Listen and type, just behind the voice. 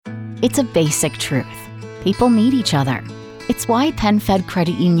It's a basic truth. People need each other. It's why PenFed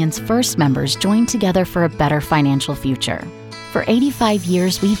Credit Union's first members joined together for a better financial future. For 85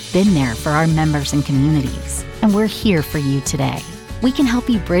 years, we've been there for our members and communities, and we're here for you today. We can help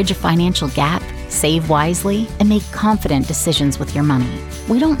you bridge a financial gap, save wisely, and make confident decisions with your money.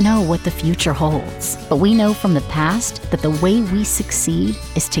 We don't know what the future holds, but we know from the past that the way we succeed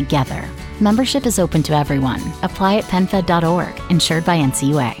is together. Membership is open to everyone. Apply at penfed.org, insured by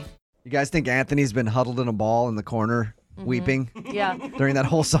NCUA. You guys think Anthony's been huddled in a ball in the corner, weeping? Yeah. During that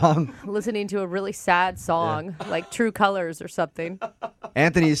whole song? Listening to a really sad song, like True Colors or something.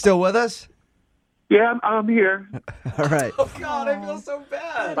 Anthony, you still with us? Yeah, I'm here. All right. Oh, God, I feel so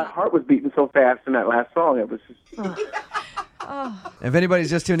bad. My heart was beating so fast in that last song. It was just... If anybody's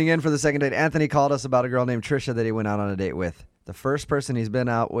just tuning in for the second date, Anthony called us about a girl named Tricia that he went out on a date with. The first person he's been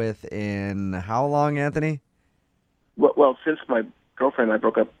out with in how long, Anthony? Well, since my girlfriend and I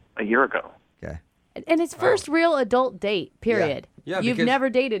broke up a year ago. Okay. And his first real adult date, period. Yeah, You've because- never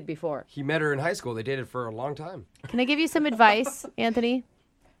dated before. He met her in high school. They dated for a long time. Can I give you some advice, Anthony?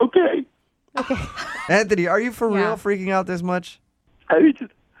 Okay. Anthony, are you for Yeah. real freaking out this much? I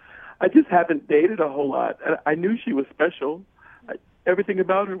just haven't dated a whole lot. I knew she was special. Everything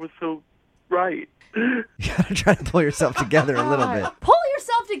about her was so right. You gotta try to pull yourself together a little bit. Pull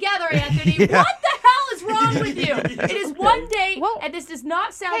yourself together, Anthony. Yeah. What the hell is wrong with you? It is one date, and this does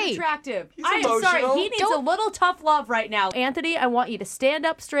not sound attractive. I am sorry. emotional. He needs a little tough love right now. Anthony, I want you to stand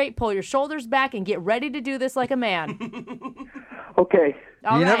up straight, pull your shoulders back, and get ready to do this like a man. Okay.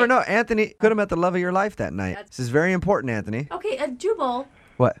 All You never right. know. Anthony could have met the love of your life that night. This is very important, Anthony. Okay, Jubal,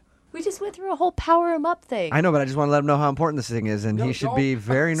 What? we just went through a whole power him up thing. I know, but I just want to let him know how important this thing is, and he should be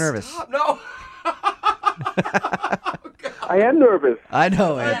very nervous. Stop. No. I am nervous. I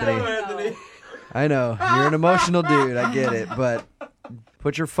know, Anthony. Anthony. I know. You're an emotional dude. I get it. But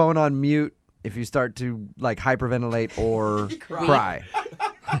put your phone on mute if you start to, like, hyperventilate or cry.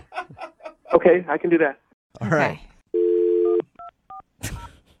 Okay, I can do that. All right.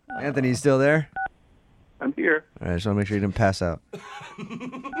 Anthony, you still there? I'm here. All right, I just want to make sure you didn't pass out.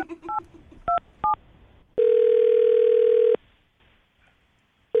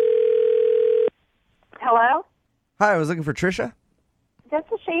 Hello? Hi, I was looking for Tricia. This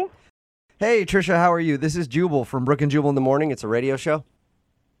is she. Hey, Tricia, how are you? This is Jubal from Brook and Jubal in the Morning. It's a radio show.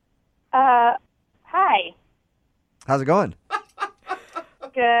 Hi. How's it going?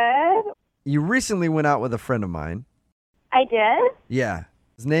 Good. You recently went out with a friend of mine. I did? Yeah.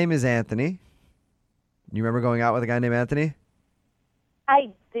 His name is Anthony. You remember going out with a guy named Anthony? I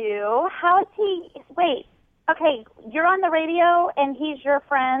do. How is he? Wait. Okay, you're on the radio and he's your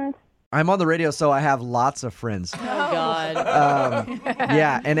friend? I'm on the radio, so I have lots of friends. Oh, God.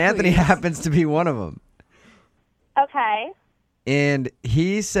 Yeah, and Anthony happens to be one of them. Okay. And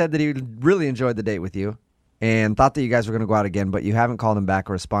he said that he really enjoyed the date with you and thought that you guys were going to go out again, but you haven't called him back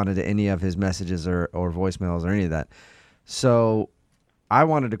or responded to any of his messages or voicemails or any of that. So I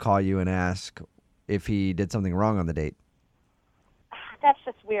wanted to call you and ask if he did something wrong on the date. That's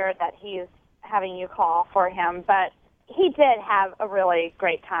just weird that he's having you call for him, but he did have a really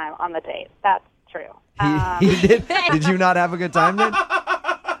great time on the date. That's true. He did? Did you not have a good time then?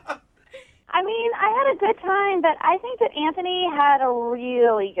 I mean, I had a good time, but I think that Anthony had a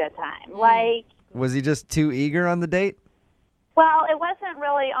really good time. Like, Was he just too eager on the date? well, it wasn't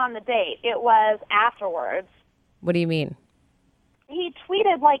really on the date. It was afterwards. What do you mean? He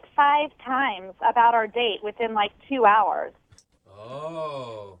tweeted like 5 times about our date within like 2 hours.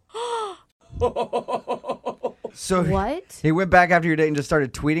 Oh. So What? he went back after your date and just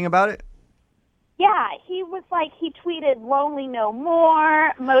started tweeting about it? Yeah, he was like, he tweeted "Lonely No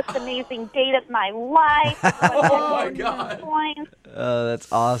More," most amazing date of my life. Oh, my God. Points. Oh,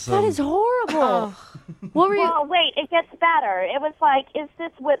 that's awesome. That is horrible. What were you? Well, wait, it gets better. It was like, is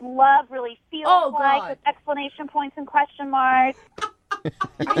this what love really feels like? God. With exclamation points and question marks.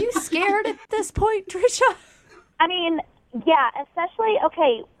 Are you scared at this point, Tricia? I mean, yeah, especially,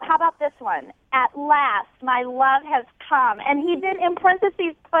 okay, how about this one? At last, my love has come. And he then in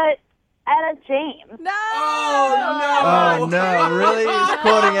parentheses put Etta James. No. Oh, no. Really? He's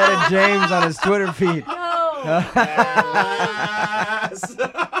quoting Etta James on his Twitter feed.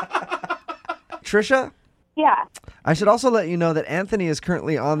 Tricia, Yeah. I should also let you know that Anthony is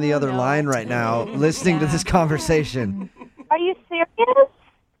currently on the other line right now listening to this conversation. Are you serious?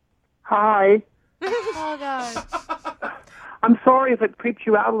 Hi. Oh, God. I'm sorry if it creeped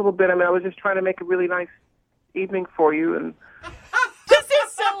you out a little bit. I mean, I was just trying to make a really nice evening for you, and This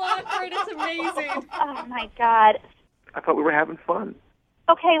is so awkward. It's amazing. Oh, my God. I thought we were having fun.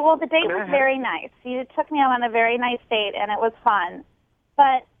 Okay, well, the date was very nice. You took me out on a very nice date, and it was fun.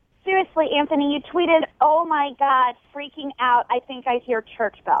 But seriously, Anthony, you tweeted, "Oh my God, freaking out. I think I hear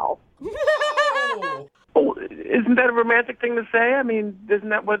church bells." Oh, isn't that a romantic thing to say? I mean, isn't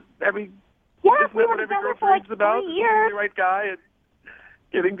that what every Yes, isn't we that were what every together girl for like dreams about? 3 Is years. the right guy and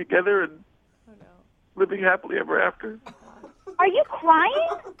getting together and living happily ever after. Are you crying?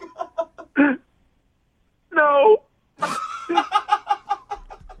 No.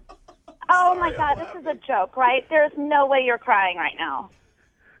 Oh my God, this is a joke, right? There's no way you're crying right now.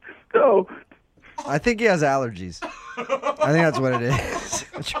 No. I think he has allergies. I think that's what it is.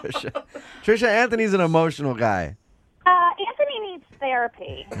 Tricia, Anthony's an emotional guy. Anthony needs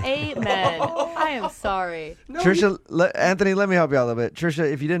therapy. Amen. I am sorry. Tricia, Anthony, let me help you out a little bit. Tricia,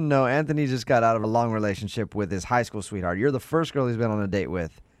 if you didn't know, Anthony just got out of a long relationship with his high school sweetheart. You're the first girl he's been on a date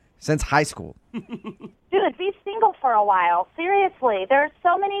with since high school. Dude, be single for a while. Seriously, there's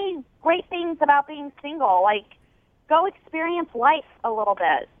so many great things about being single. Like, go experience life a little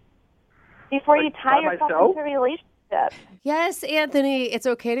bit before you tie by yourself myself? into a relationship. Yes, Anthony, it's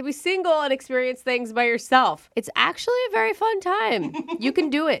okay to be single and experience things by yourself. It's actually a very fun time. You can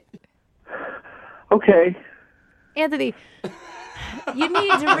do it. Okay. Anthony, you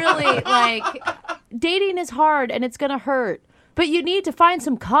need to really, dating is hard and it's going to hurt. But you need to find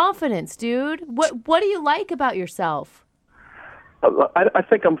some confidence, dude. What do you like about yourself? I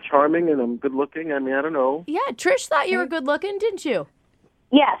think I'm charming and I'm good looking. I mean, I don't know. Yeah, Trish thought you were good looking, didn't you?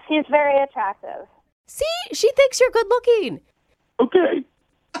 Yes, he's very attractive. See, she thinks you're good looking. Okay.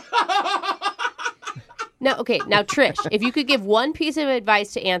 Now, Trish, if you could give one piece of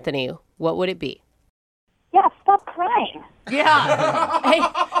advice to Anthony, what would it be? Yeah, stop crying. Yeah. Hey,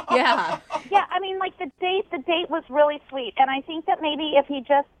 yeah. Yeah, I mean, like the date was really sweet, and I think that maybe if he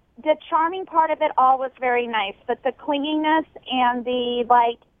just the charming part of it all was very nice, but the clinginess and the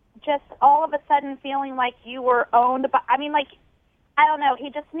just all of a sudden feeling like you were owned by. I mean, I don't know. He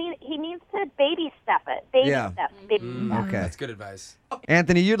needs to baby step it. Baby step. Okay. That's good advice.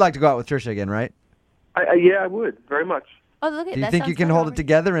 Anthony, you'd like to go out with Tricia again, right? Yeah, I would very much. Oh, look at Do you that. think you can hold it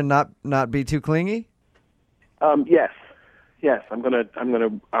together and not be too clingy? Yes.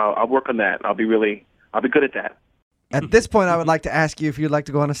 I'll work on that. I'll be good at that. At this point, I would like to ask you if you'd like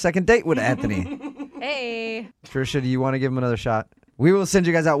to go on a second date with Anthony. Hey. Tricia, do you want to give him another shot? We will send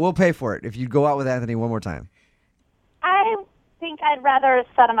you guys out. We'll pay for it if you go out with Anthony one more time. I think I'd rather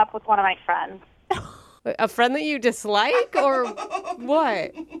set him up with one of my friends. A friend that you dislike or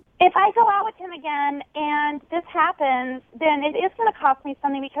what? If I go out with him again and this happens, then it is going to cost me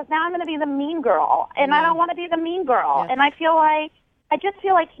something because now I'm going to be the mean girl, and I don't want to be the mean girl. Yeah. And I just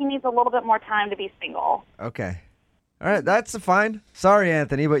feel like he needs a little bit more time to be single. Okay. All right, that's fine. Sorry,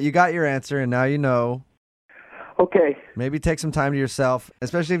 Anthony, but you got your answer, and now you know. Okay. Maybe take some time to yourself,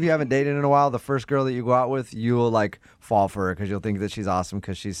 especially if you haven't dated in a while. The first girl that you go out with, you will fall for her because you'll think that she's awesome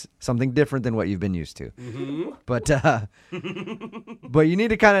because she's something different than what you've been used to. Mm-hmm. But you need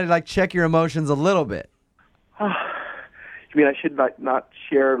to kind of check your emotions a little bit. You mean I should not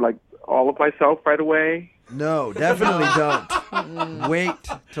share all of myself right away? No, definitely don't. Wait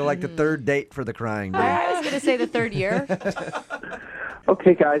till the third date for the crying, dude. I was going to say the third year.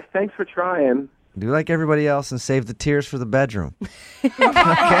 Okay, guys. Thanks for trying. Do like everybody else and save the tears for the bedroom.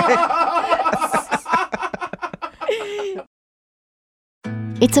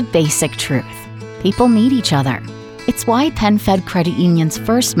 It's a basic truth. People need each other. It's why PenFed Credit Union's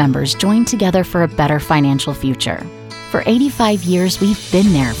first members joined together for a better financial future. For 85 years, we've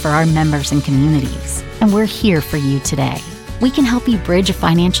been there for our members and communities, and we're here for you today. We can help you bridge a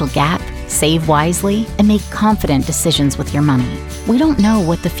financial gap, save wisely, and make confident decisions with your money. We don't know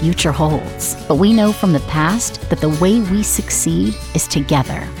what the future holds, but we know from the past that the way we succeed is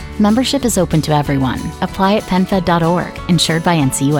together. Membership is open to everyone. Apply at penfed.org, insured by NCUA.